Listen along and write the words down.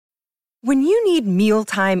When you need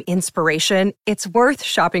mealtime inspiration, it's worth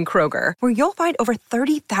shopping Kroger, where you'll find over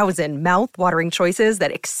 30,000 mouth-watering choices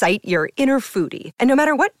that excite your inner foodie. And no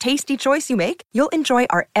matter what tasty choice you make, you'll enjoy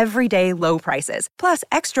our everyday low prices, plus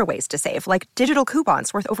extra ways to save, like digital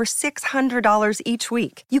coupons worth over $600 each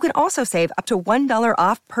week. You can also save up to $1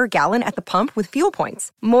 off per gallon at the pump with fuel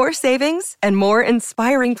points. More savings and more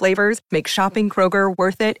inspiring flavors make shopping Kroger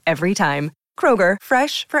worth it every time. Kroger,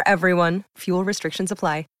 fresh for everyone. Fuel restrictions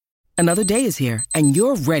apply. Another day is here, and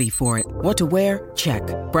you're ready for it. What to wear? Check.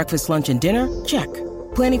 Breakfast, lunch, and dinner? Check.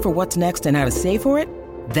 Planning for what's next and how to save for it?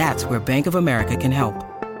 That's where Bank of America can help.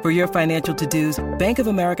 For your financial to-dos, Bank of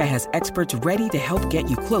America has experts ready to help get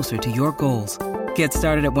you closer to your goals. Get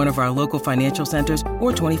started at one of our local financial centers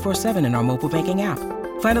or 24/7 in our mobile banking app.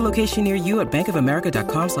 Find a location near you at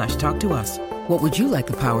bankofamerica.com/talktous. What would you like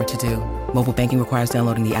the power to do? Mobile banking requires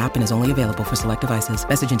downloading the app and is only available for select devices.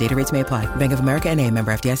 Message and data rates may apply. Bank of America N.A.,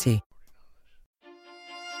 member FDIC.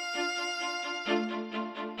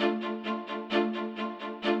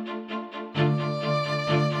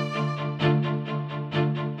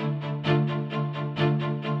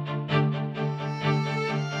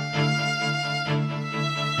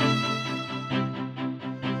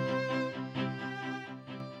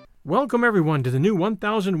 Welcome, everyone, to the new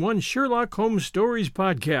 1001 Sherlock Holmes Stories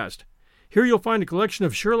podcast. Here you'll find a collection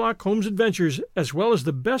of Sherlock Holmes adventures, as well as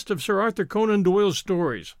the best of Sir Arthur Conan Doyle's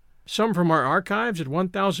stories. Some from our archives at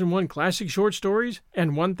 1001 Classic Short Stories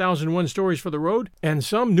and 1001 Stories for the Road, and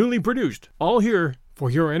some newly produced, all here for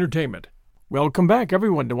your entertainment. Welcome back,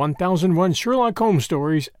 everyone, to 1001 Sherlock Holmes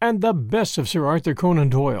Stories and the best of Sir Arthur Conan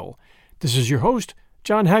Doyle. This is your host,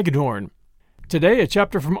 John Hagedorn. Today, a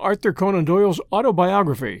chapter from Arthur Conan Doyle's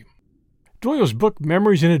autobiography. Doyle's book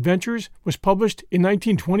Memories and Adventures was published in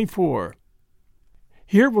 1924.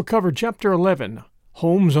 Here we'll cover Chapter 11,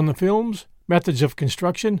 Holmes on the Films, Methods of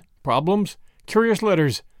Construction, Problems, Curious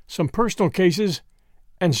Letters, Some Personal Cases,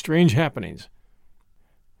 and Strange Happenings.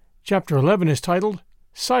 Chapter 11 is titled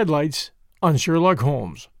Sidelights on Sherlock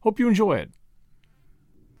Holmes. Hope you enjoy it.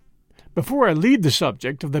 Before I lead the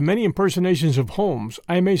subject of the many impersonations of Holmes,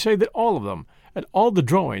 I may say that all of them, and all the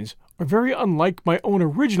drawings, are very unlike my own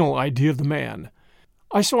original idea of the man.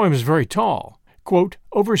 I saw him as very tall, quote,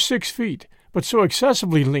 over 6 feet, but so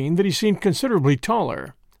excessively lean that he seemed considerably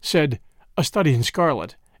taller, said A Study in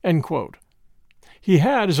Scarlet, end quote. He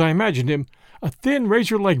had, as I imagined him, a thin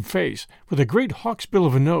razor-like face with a great hawksbill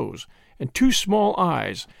of a nose and 2 small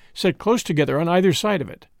eyes set close together on either side of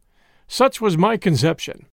it. Such was my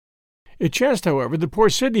conception. It chanced, however, that poor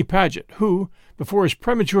Sidney Paget, who, before his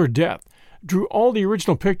premature death, drew all the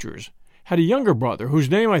original pictures, had a younger brother whose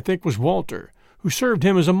name I think was Walter, who served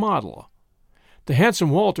him as a model. The handsome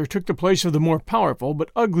Walter took the place of the more powerful but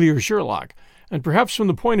uglier Sherlock, and perhaps from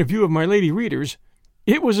the point of view of my lady readers,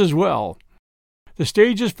 it was as well. The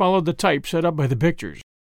stages followed the type set up by the pictures.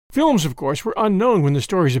 Films, of course, were unknown when the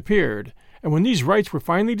stories appeared, and when these rights were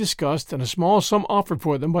finally discussed and a small sum offered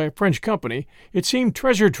for them by a French company, it seemed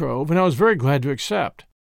treasure trove, and I was very glad to accept.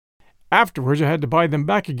 Afterwards, I had to buy them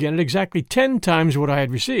back again at exactly 10 times what I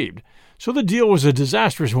had received, so the deal was a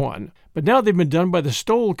disastrous one. But now they've been done by the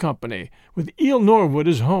Stoll Company, with Eel Norwood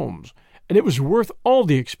as Holmes, and it was worth all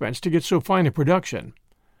the expense to get so fine a production.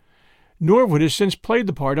 Norwood has since played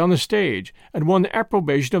the part on the stage and won the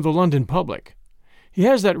approbation of the London public. He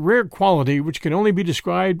has that rare quality which can only be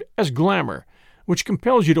described as glamour, which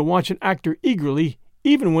compels you to watch an actor eagerly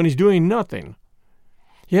even when he's doing nothing.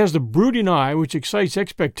 He has the brooding eye which excites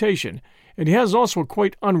expectation, and he has also a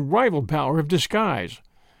quite unrivaled power of disguise.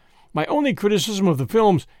 My only criticism of the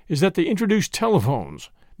films is that they introduce telephones,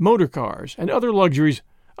 motor cars, and other luxuries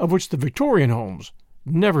of which the Victorian Holmes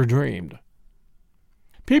never dreamed.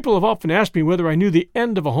 People have often asked me whether I knew the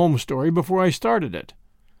end of a Holmes story before I started it.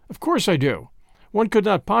 Of course I do. One could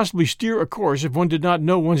not possibly steer a course if one did not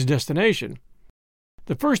know one's destination.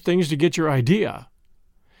 The first thing is to get your idea.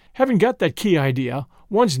 Having got that key idea,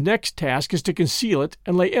 one's next task is to conceal it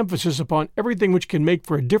and lay emphasis upon everything which can make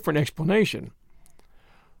for a different explanation.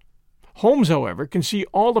 Holmes, however, can see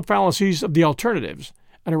all the fallacies of the alternatives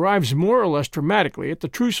and arrives more or less dramatically at the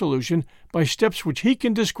true solution by steps which he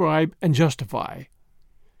can describe and justify.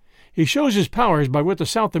 He shows his powers by what the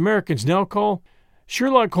South Americans now call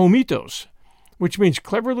Sherlock Holmitos, which means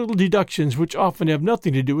clever little deductions which often have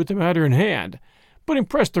nothing to do with the matter in hand, but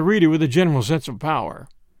impress the reader with a general sense of power.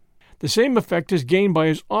 The same effect is gained by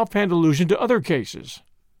his offhand allusion to other cases.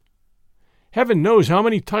 Heaven knows how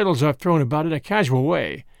many titles I've thrown about in a casual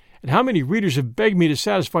way, and how many readers have begged me to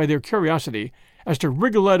satisfy their curiosity as to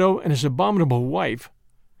Rigoletto and his abominable wife,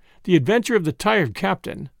 The Adventure of the Tired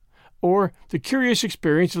Captain, or The Curious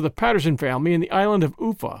Experience of the Patterson Family in the Island of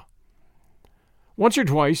Ufa. Once or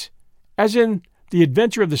twice, as in The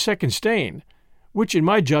Adventure of the Second Stain, which in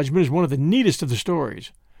my judgment is one of the neatest of the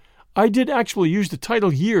stories, I did actually use the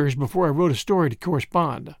title years before I wrote a story to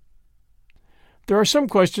correspond. There are some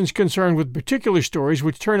questions concerned with particular stories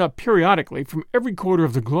which turn up periodically from every quarter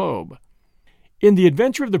of the globe. In The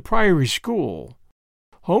Adventure of the Priory School,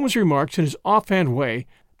 Holmes remarks in his offhand way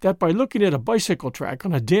that by looking at a bicycle track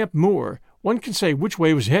on a damp moor, one can say which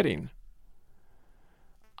way it was heading.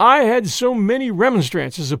 I had so many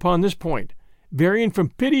remonstrances upon this point, varying from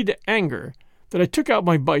pity to anger, that I took out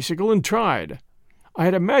my bicycle and tried. I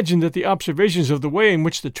had imagined that the observations of the way in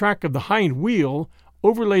which the track of the hind wheel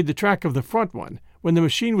overlaid the track of the front one, when the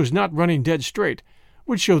machine was not running dead straight,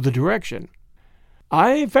 would show the direction.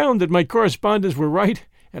 I found that my correspondents were right,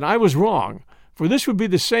 and I was wrong, for this would be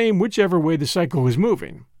the same whichever way the cycle was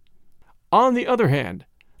moving. On the other hand,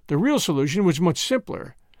 the real solution was much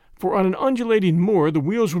simpler, for on an undulating moor the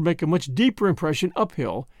wheels would make a much deeper impression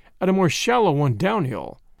uphill and a more shallow one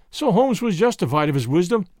downhill, so Holmes was justified of his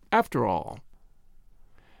wisdom after all.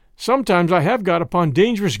 Sometimes I have got upon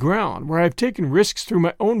dangerous ground where I have taken risks through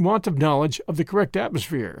my own want of knowledge of the correct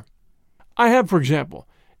atmosphere. I have, for example,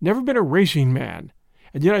 never been a racing man,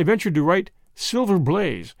 and yet I ventured to write Silver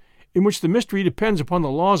Blaze, in which the mystery depends upon the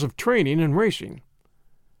laws of training and racing.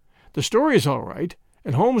 The story is all right,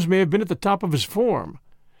 and Holmes may have been at the top of his form,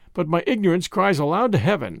 but my ignorance cries aloud to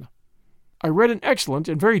heaven. I read an excellent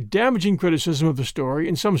and very damaging criticism of the story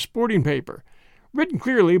in some sporting paper, written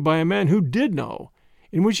clearly by a man who did know,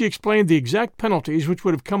 in which he explained the exact penalties which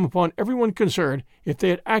would have come upon everyone concerned if they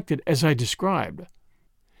had acted as I described.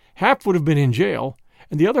 Half would have been in jail,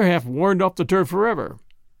 and the other half warned off the turf forever.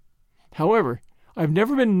 However, I have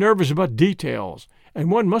never been nervous about details,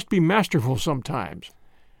 and one must be masterful sometimes.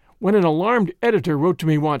 When an alarmed editor wrote to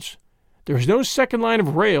me once, "There is no second line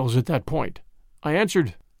of rails at that point," I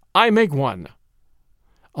answered, "I make one."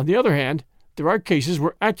 On the other hand, there are cases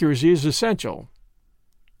where accuracy is essential.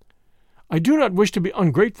 I do not wish to be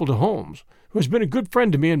ungrateful to Holmes, who has been a good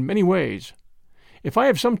friend to me in many ways. If I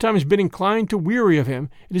have sometimes been inclined to weary of him,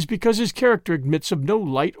 it is because his character admits of no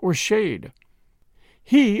light or shade.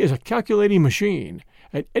 He is a calculating machine,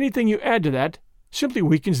 and anything you add to that simply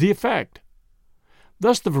weakens the effect.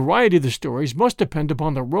 Thus the variety of the stories must depend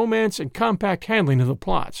upon the romance and compact handling of the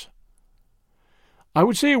plots. I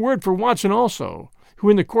would say a word for Watson also, who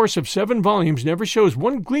in the course of 7 volumes never shows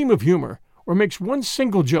one gleam of humor or makes one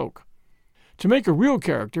single joke. To make a real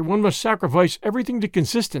character, one must sacrifice everything to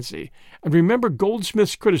consistency, and remember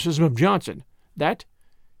Goldsmith's criticism of Johnson, that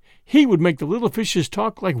he would make the little fishes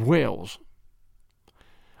talk like whales.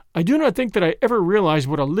 I do not think that I ever realized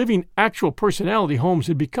what a living, actual personality Holmes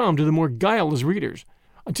had become to the more guileless readers,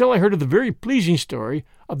 until I heard of the very pleasing story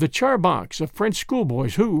of the charbonks of French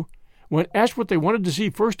schoolboys who, when asked what they wanted to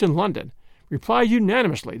see first in London, replied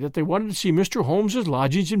unanimously that they wanted to see Mr. Holmes's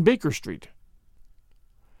lodgings in Baker Street.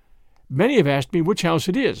 Many have asked me which house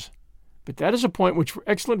it is, but that is a point which, for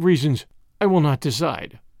excellent reasons, I will not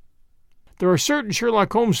decide. There are certain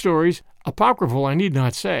Sherlock Holmes stories, apocryphal I need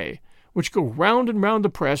not say, which go round and round the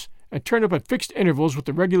press and turn up at fixed intervals with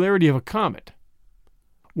the regularity of a comet.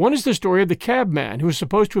 One is the story of the cabman who is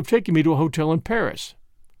supposed to have taken me to a hotel in Paris.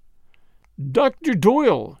 "Dr.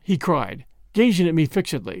 Doyle," he cried, gazing at me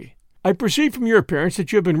fixedly, "I perceive from your appearance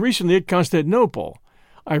that you have been recently at Constantinople.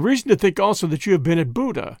 I have reason to think also that you have been at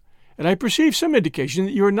Buda, and I perceive some indication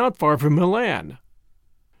that you are not far from Milan."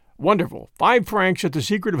 "Wonderful. 5 francs at the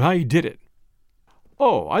secret of how you did it."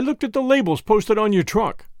 "Oh, I looked at the labels posted on your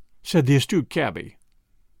trunk," said the astute cabby.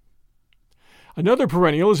 Another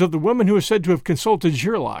perennial is of the woman who is said to have consulted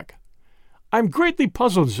Sherlock. "I'm greatly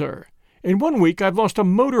puzzled, sir. In 1 week I've lost a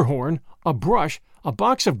motor horn, a brush, a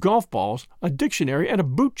box of golf balls, a dictionary, and a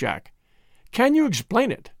bootjack. Can you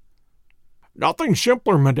explain it?" "Nothing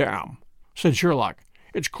simpler, madame," said Sherlock.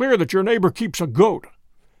 "It's clear that your neighbor keeps a goat."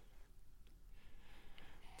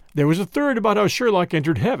 There was a third about how Sherlock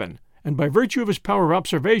entered heaven, and by virtue of his power of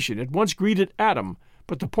observation at once greeted Adam,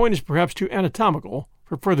 but the point is perhaps too anatomical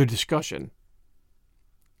for further discussion.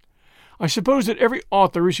 I suppose that every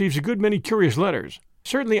author receives a good many curious letters.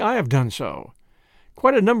 Certainly I have done so.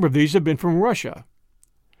 Quite a number of these have been from Russia.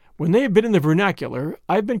 When they have been in the vernacular,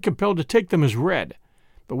 I have been compelled to take them as read,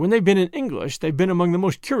 but when they've been in English, they've been among the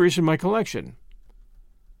most curious in my collection.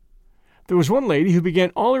 There was one lady who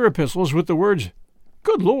began all her epistles with the words,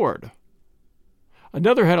 "Good Lord."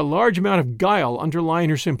 Another had a large amount of guile underlying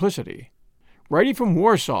her simplicity. Writing from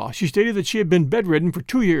Warsaw, she stated that she had been bedridden for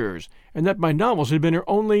 2 years, and that my novels had been her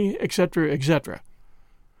only, etc., etc.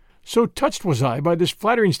 So touched was I by this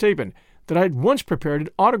flattering statement that I had once prepared an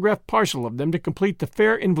autographed parcel of them to complete the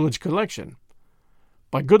fair invalid's collection.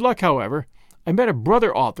 By good luck, however, I met a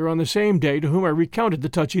brother author on the same day to whom I recounted the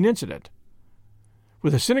touching incident.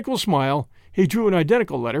 With a cynical smile, he drew an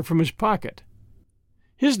identical letter from his pocket.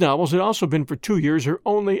 His novels had also been for 2 years her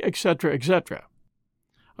only, etc., etc.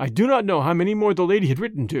 I do not know how many more the lady had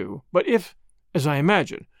written to, but if, as I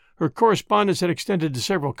imagine, her correspondence had extended to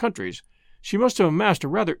several countries, she must have amassed a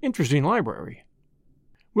rather interesting library.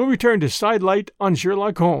 We'll return to SIDELIGHT on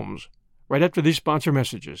Sherlock Holmes right after these sponsor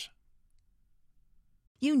messages.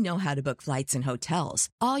 You know how to book flights and hotels.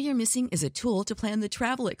 All you're missing is a tool to plan the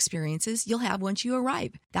travel experiences you'll have once you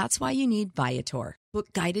arrive. That's why you need Viator.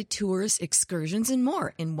 Book guided tours, excursions, and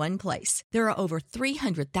more in one place. There are over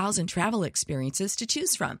 300,000 travel experiences to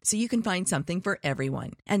choose from, so you can find something for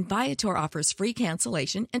everyone. And Viator offers free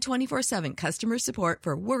cancellation and 24/7 customer support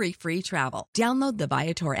for worry-free travel. Download the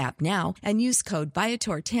Viator app now and use code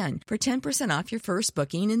Viator10 for 10% off your first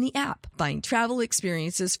booking in the app. Find travel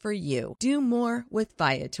experiences for you. Do more with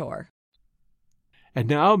Viator. And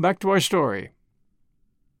now, back to our story.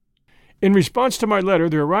 In response to my letter,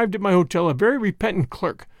 there arrived at my hotel a very repentant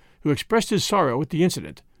clerk who expressed his sorrow at the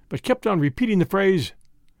incident, but kept on repeating the phrase,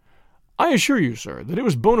 "I assure you, sir, that it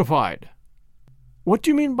was bona fide." "What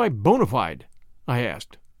do you mean by bona fide?" I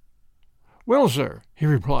asked. "Well, sir," he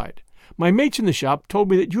replied, "my mates in the shop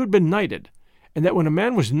told me that you had been knighted, and that when a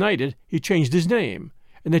man was knighted he changed his name,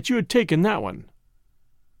 and that you had taken that one."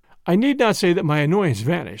 I need not say that my annoyance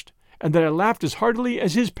vanished, and that I laughed as heartily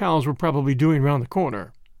as his pals were probably doing round the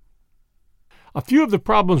corner. A few of the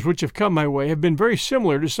problems which have come my way have been very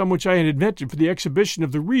similar to some which I had invented for the exhibition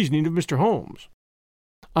of the reasoning of Mr. Holmes.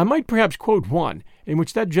 I might perhaps quote one in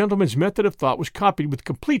which that gentleman's method of thought was copied with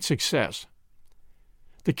complete success.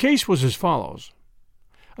 The case was as follows.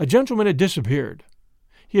 A gentleman had disappeared.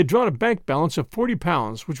 He had drawn a bank balance of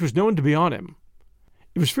 £40, which was known to be on him.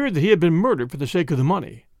 It was feared that he had been murdered for the sake of the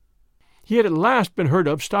money. He had at last been heard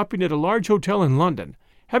of stopping at a large hotel in London,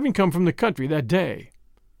 having come from the country that day.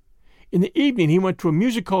 In the evening he went to a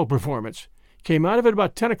music hall performance, came out of it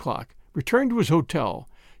about 10 o'clock, returned to his hotel,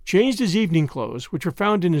 changed his evening clothes, which were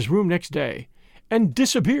found in his room next day, and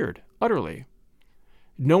disappeared utterly.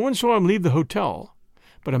 No one saw him leave the hotel,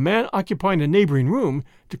 but a man occupying a neighboring room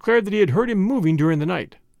declared that he had heard him moving during the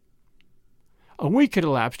night. A week had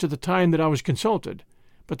elapsed at the time that I was consulted,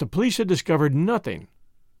 but the police had discovered nothing.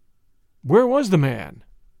 Where was the man?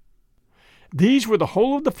 These were the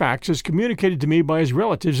whole of the facts as communicated to me by his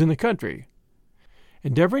relatives in the country.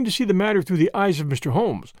 Endeavoring to see the matter through the eyes of Mr.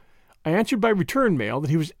 Holmes, I answered by return mail that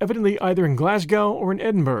he was evidently either in Glasgow or in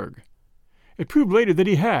Edinburgh. It proved later that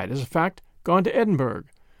he had, as a fact, gone to Edinburgh,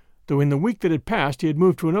 though in the week that had passed he had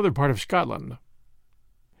moved to another part of Scotland.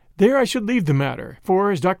 There I should leave the matter,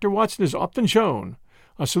 for, as Dr. Watson has often shown,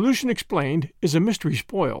 a solution explained is a mystery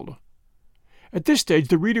spoiled. At this stage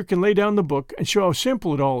the reader can lay down the book and show how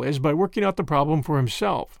simple it all is by working out the problem for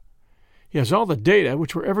himself. He has all the data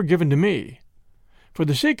which were ever given to me. For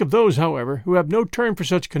the sake of those, however, who have no turn for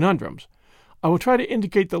such conundrums, I will try to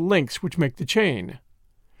indicate the links which make the chain.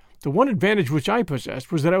 The one advantage which I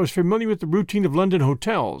possessed was that I was familiar with the routine of London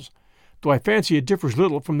hotels, though I fancy it differs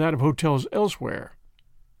little from that of hotels elsewhere.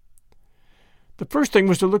 The first thing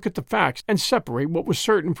was to look at the facts and separate what was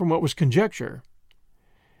certain from what was conjecture.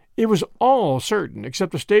 It was all certain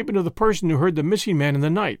except the statement of the person who heard the missing man in the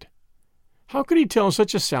night. How could he tell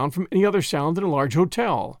such a sound from any other sound in a large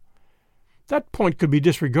hotel? That point could be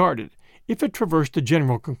disregarded if it traversed the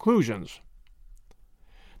general conclusions.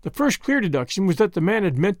 The first clear deduction was that the man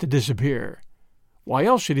had meant to disappear. Why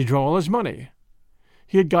else should he draw all his money?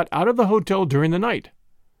 He had got out of the hotel during the night.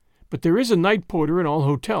 But there is a night porter in all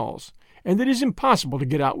hotels, and it is impossible to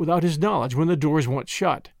get out without his knowledge when the door is once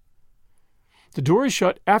shut. The door is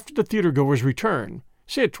shut after the theatre-goers return,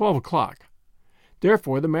 say at 12 o'clock.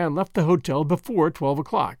 Therefore the man left the hotel before 12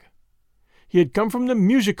 o'clock. He had come from the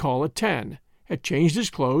music hall at 10, had changed his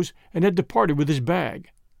clothes, and had departed with his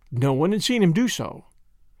bag. No one had seen him do so.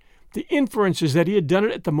 The inference is that he had done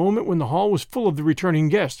it at the moment when the hall was full of the returning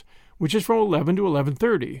guests, which is from 11 to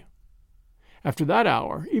 11:30. After that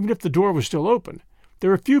hour, even if the door was still open,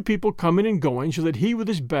 there were few people coming and going, so that he with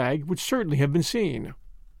his bag would certainly have been seen.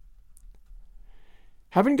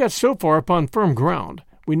 Having got so far upon firm ground,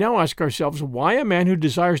 we now ask ourselves why a man who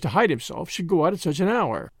desires to hide himself should go out at such an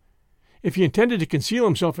hour. If he intended to conceal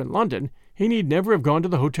himself in London, he need never have gone to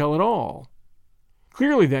the hotel at all.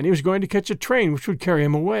 Clearly, then, he was going to catch a train which would carry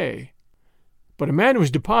him away. But a man who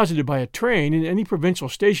is deposited by a train in any provincial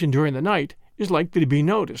station during the night is likely to be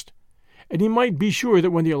noticed, and he might be sure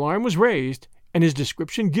that when the alarm was raised, and his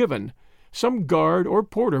description given, some guard or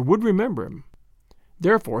porter would remember him.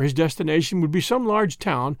 Therefore, his destination would be some large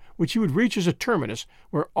town which he would reach as a terminus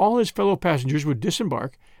where all his fellow passengers would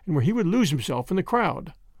disembark and where he would lose himself in the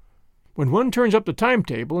crowd. When one turns up the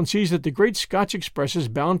timetable and sees that the great Scotch expresses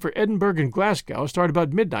bound for Edinburgh and Glasgow start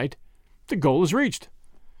about midnight, the goal is reached.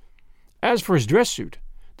 As for his dress suit,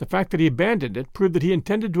 the fact that he abandoned it proved that he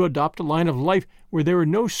intended to adopt a line of life where there were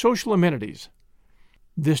no social amenities.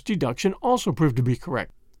 This deduction also proved to be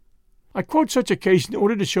correct. I quote such a case in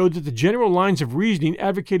order to show that the general lines of reasoning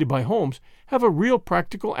advocated by Holmes have a real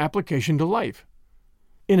practical application to life.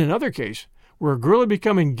 In another case, where a girl had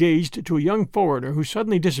become engaged to a young foreigner who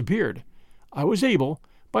suddenly disappeared, I was able,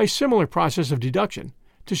 by a similar process of deduction,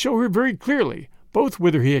 to show her very clearly both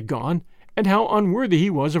whither he had gone and how unworthy he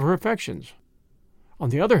was of her affections. On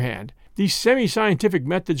the other hand, these semi-scientific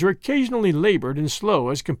methods are occasionally labored and slow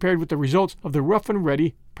as compared with the results of the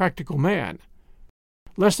rough-and-ready, practical man.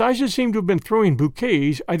 Lest I should seem to have been throwing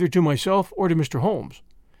bouquets either to myself or to Mr. Holmes,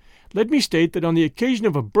 let me state that on the occasion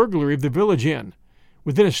of a burglary of the village inn,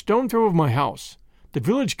 within a stone throw of my house, the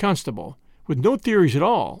village constable, with no theories at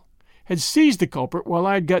all, had seized the culprit while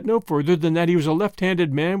I had got no further than that he was a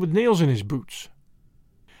left-handed man with nails in his boots.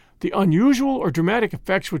 The unusual or dramatic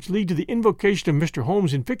effects which lead to the invocation of Mr.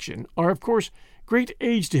 Holmes in fiction are, of course, great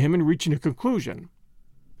aids to him in reaching a conclusion.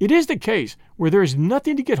 It is the case where there is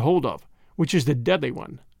nothing to get hold of, which is the deadly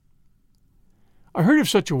one. I heard of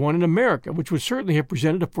such a one in America, which would certainly have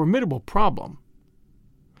presented a formidable problem.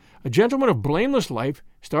 A gentleman of blameless life,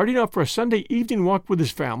 starting off for a Sunday evening walk with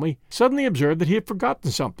his family, suddenly observed that he had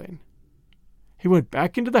forgotten something. He went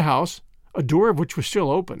back into the house, a door of which was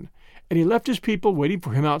still open, and he left his people waiting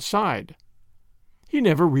for him outside. He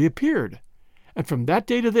never reappeared, and from that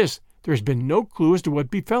day to this there has been no clue as to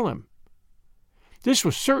what befell him. This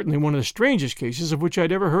was certainly one of the strangest cases of which I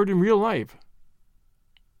had ever heard in real life.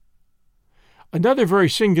 Another very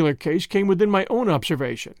singular case came within my own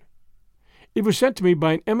observation. It was sent to me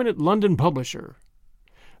by an eminent London publisher.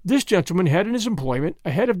 This gentleman had in his employment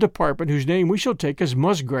a head of department whose name we shall take as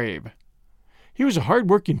Musgrave. He was a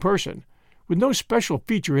hard-working person, with no special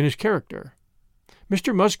feature in his character.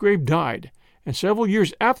 Mr. Musgrave died, and several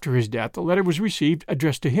years after his death a letter was received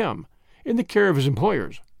addressed to him, in the care of his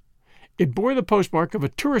employers. It bore the postmark of a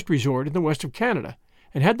tourist resort in the west of Canada,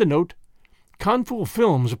 and had the note, "Confool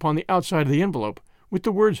Films," upon the outside of the envelope, with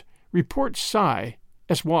the words "Report Psy,"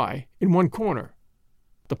 S-Y, in one corner.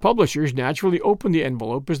 The publishers naturally opened the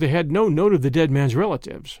envelope as they had no note of the dead man's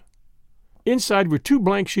relatives. Inside were 2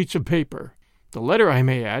 blank sheets of paper. The letter, I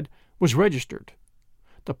may add, was registered.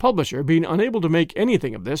 The publisher, being unable to make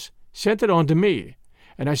anything of this, sent it on to me,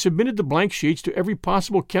 and I submitted the blank sheets to every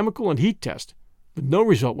possible chemical and heat test, with no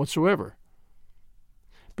result whatsoever.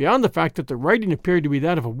 Beyond the fact that the writing appeared to be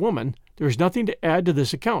that of a woman, there is nothing to add to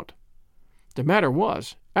this account. The matter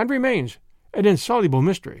was, and remains, an insoluble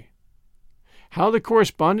mystery. How the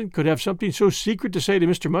correspondent could have something so secret to say to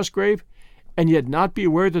Mr. Musgrave, and yet not be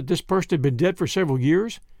aware that this person had been dead for several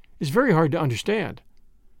years, is very hard to understand.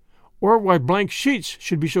 Or why blank sheets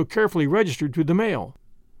should be so carefully registered through the mail.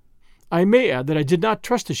 I may add that I did not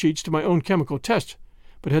trust the sheets to my own chemical tests,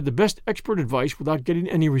 but had the best expert advice without getting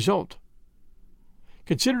any result.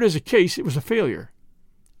 Considered as a case, it was a failure,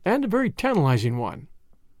 and a very tantalizing one.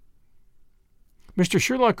 Mr.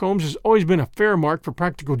 Sherlock Holmes has always been a fair mark for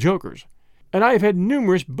practical jokers, and I have had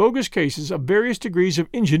numerous bogus cases of various degrees of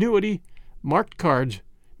ingenuity, marked cards,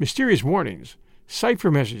 mysterious warnings,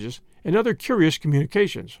 cipher messages, and other curious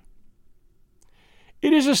communications.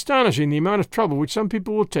 It is astonishing the amount of trouble which some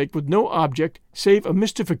people will take with no object save a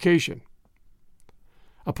mystification.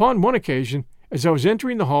 Upon one occasion, as I was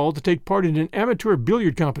entering the hall to take part in an amateur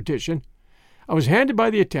billiard competition, I was handed by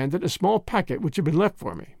the attendant a small packet which had been left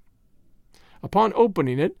for me. Upon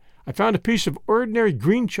opening it, I found a piece of ordinary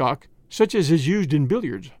green chalk such as is used in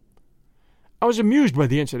billiards. I was amused by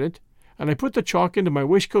the incident, and I put the chalk into my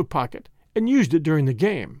waistcoat pocket and used it during the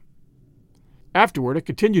game. Afterward, I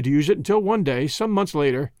continued to use it until one day, some months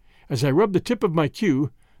later, as I rubbed the tip of my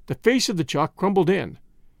cue, the face of the chalk crumbled in,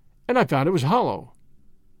 and I found it was hollow.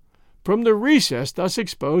 From the recess thus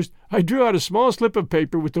exposed, I drew out a small slip of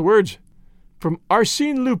paper with the words, "From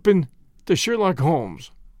Arsène Lupin to Sherlock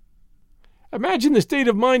Holmes." Imagine the state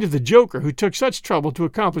of mind of the joker who took such trouble to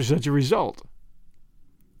accomplish such a result.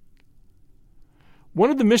 One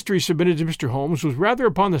of the mysteries submitted to Mr. Holmes was rather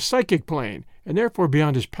upon the psychic plane, and therefore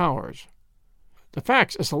beyond his powers. The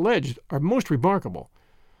facts, as alleged, are most remarkable,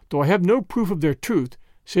 though I have no proof of their truth,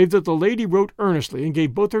 save that the lady wrote earnestly and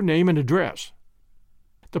gave both her name and address.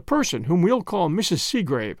 The person, whom we'll call Mrs.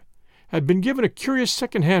 Seagrave, had been given a curious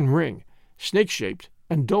second-hand ring, snake-shaped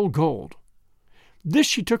and dull gold. This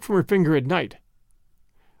she took from her finger at night.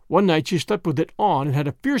 One night she slept with it on and had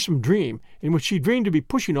a fearsome dream in which she dreamed to be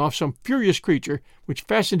pushing off some furious creature which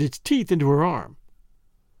fastened its teeth into her arm.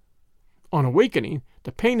 On awakening,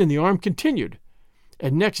 the pain in the arm continued,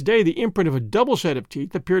 and next day the imprint of a double set of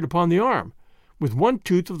teeth appeared upon the arm, with one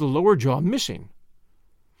tooth of the lower jaw missing.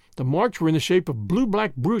 The marks were in the shape of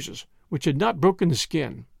blue-black bruises, which had not broken the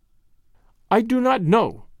skin. "I do not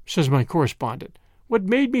know," says my correspondent, "what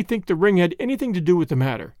made me think the ring had anything to do with the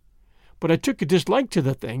matter, but I took a dislike to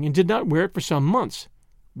the thing and did not wear it for some months,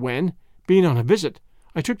 when, being on a visit,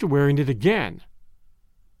 I took to wearing it again.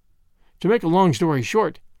 To make a long story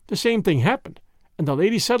short, the same thing happened, and the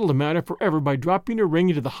lady settled the matter forever by dropping her ring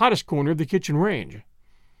into the hottest corner of the kitchen range.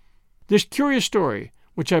 This curious story,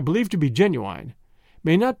 which I believe to be genuine,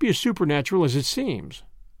 may not be as supernatural as it seems.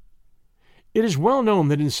 It is well known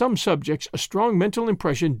that in some subjects a strong mental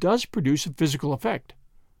impression does produce a physical effect.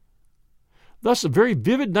 Thus, a very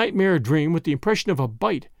vivid nightmare dream with the impression of a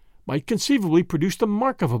bite might conceivably produce the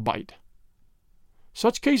mark of a bite.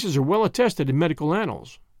 Such cases are well attested in medical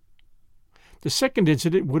annals. The second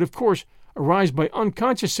incident would, of course, arise by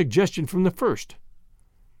unconscious suggestion from the first.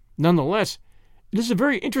 Nonetheless, it is a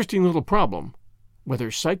very interesting little problem,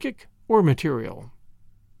 whether psychic or material.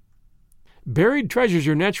 Buried treasures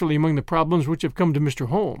are naturally among the problems which have come to Mr.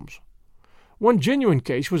 Holmes. One genuine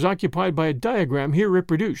case was occupied by a diagram here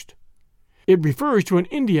reproduced. It refers to an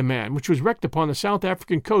Indiaman which was wrecked upon the South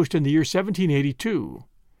African coast in the year 1782.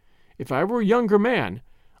 If I were a younger man,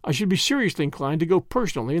 I should be seriously inclined to go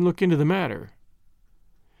personally and look into the matter.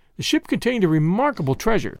 The ship contained a remarkable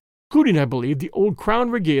treasure, including, I believe, the old crown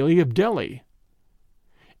regalia of Delhi.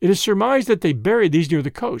 It is surmised that they buried these near the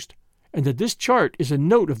coast, and that this chart is a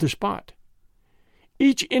note of the spot.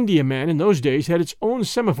 Each Indiaman in those days had its own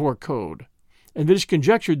semaphore code, and it is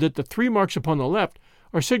conjectured that the 3 marks upon the left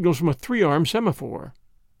are signals from a 3-armed semaphore.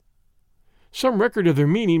 Some record of their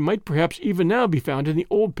meaning might perhaps even now be found in the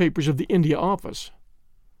old papers of the India Office.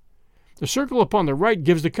 The circle upon the right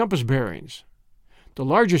gives the compass bearings. The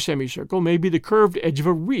larger semicircle may be the curved edge of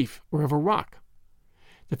a reef or of a rock.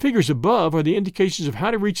 The figures above are the indications of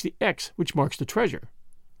how to reach the X which marks the treasure.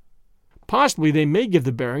 Possibly they may give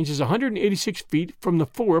the bearings as 186 feet from the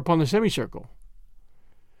 4 upon the semicircle.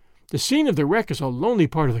 The scene of the wreck is a lonely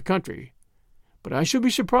part of the country, but I should be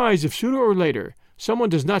surprised if sooner or later someone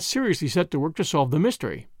does not seriously set to work to solve the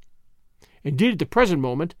mystery. Indeed, at the present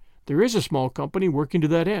moment, there is a small company working to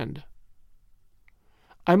that end.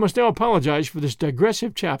 I must now apologize for this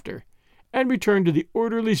digressive chapter and return to the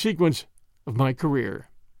orderly sequence of my career.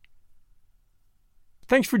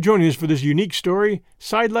 Thanks for joining us for this unique story,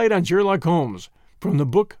 Sidelight on Sherlock Holmes, from the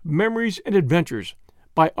book Memories and Adventures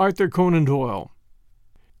by Arthur Conan Doyle.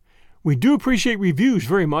 We do appreciate reviews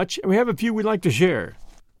very much, and we have a few we'd like to share.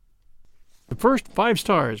 The first 5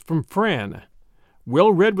 stars from Fran.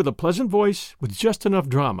 Well read with a pleasant voice, with just enough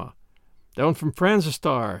drama. That one from Fran's a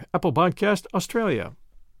star, Apple Podcast, Australia.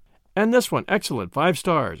 And this one, excellent, 5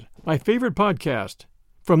 stars. My favorite podcast.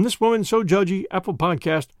 From this woman so judgy, Apple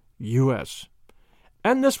Podcast, US.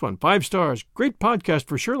 And this one, 5 stars, great podcast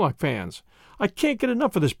for Sherlock fans. I can't get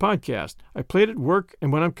enough of this podcast. I play it at work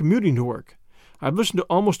and when I'm commuting to work. I've listened to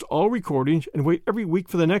almost all recordings and wait every week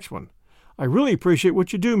for the next one. I really appreciate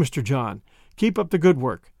what you do, Mr. John. Keep up the good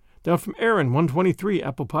work. Down from Aaron, 123,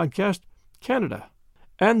 Apple Podcast, Canada.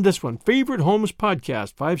 And this one, favorite Holmes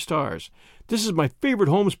podcast, 5 stars. This is my favorite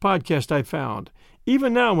Holmes podcast I've found.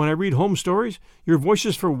 Even now, when I read Holmes stories, your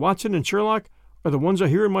voices for Watson and Sherlock are the ones I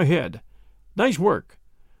hear in my head. Nice work.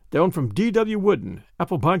 Down from D.W. Wooden,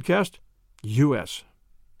 Apple Podcast, U.S.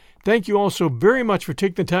 Thank you all so very much for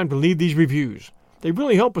taking the time to leave these reviews. They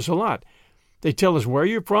really help us a lot. They tell us where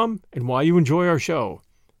you're from and why you enjoy our show.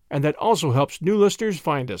 And that also helps new listeners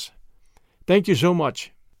find us. Thank you so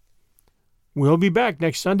much. We'll be back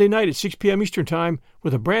next Sunday night at 6 p.m. Eastern Time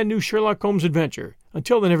with a brand new Sherlock Holmes adventure.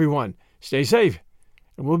 Until then, everyone, stay safe,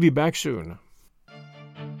 and we'll be back soon.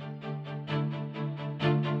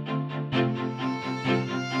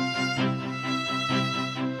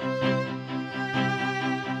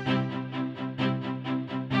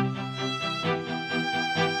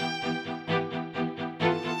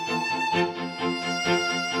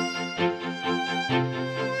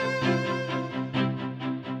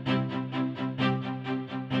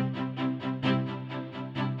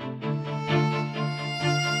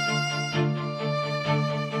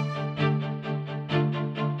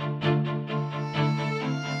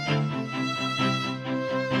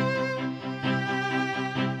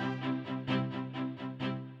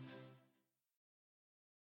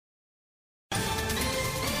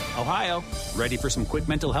 Ohio, ready for some quick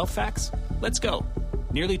mental health facts? Let's go.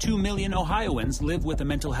 Nearly 2 million Ohioans live with a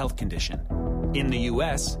mental health condition. In the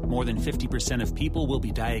U.S., more than 50% of people will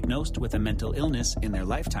be diagnosed with a mental illness in their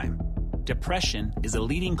lifetime. Depression is a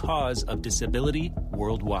leading cause of disability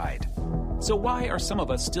worldwide. So why are some of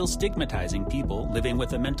us still stigmatizing people living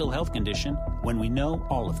with a mental health condition when we know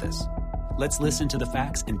all of this? Let's listen to the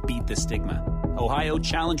facts and beat the stigma. Ohio,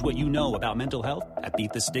 challenge what you know about mental health at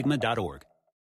beatthestigma.org.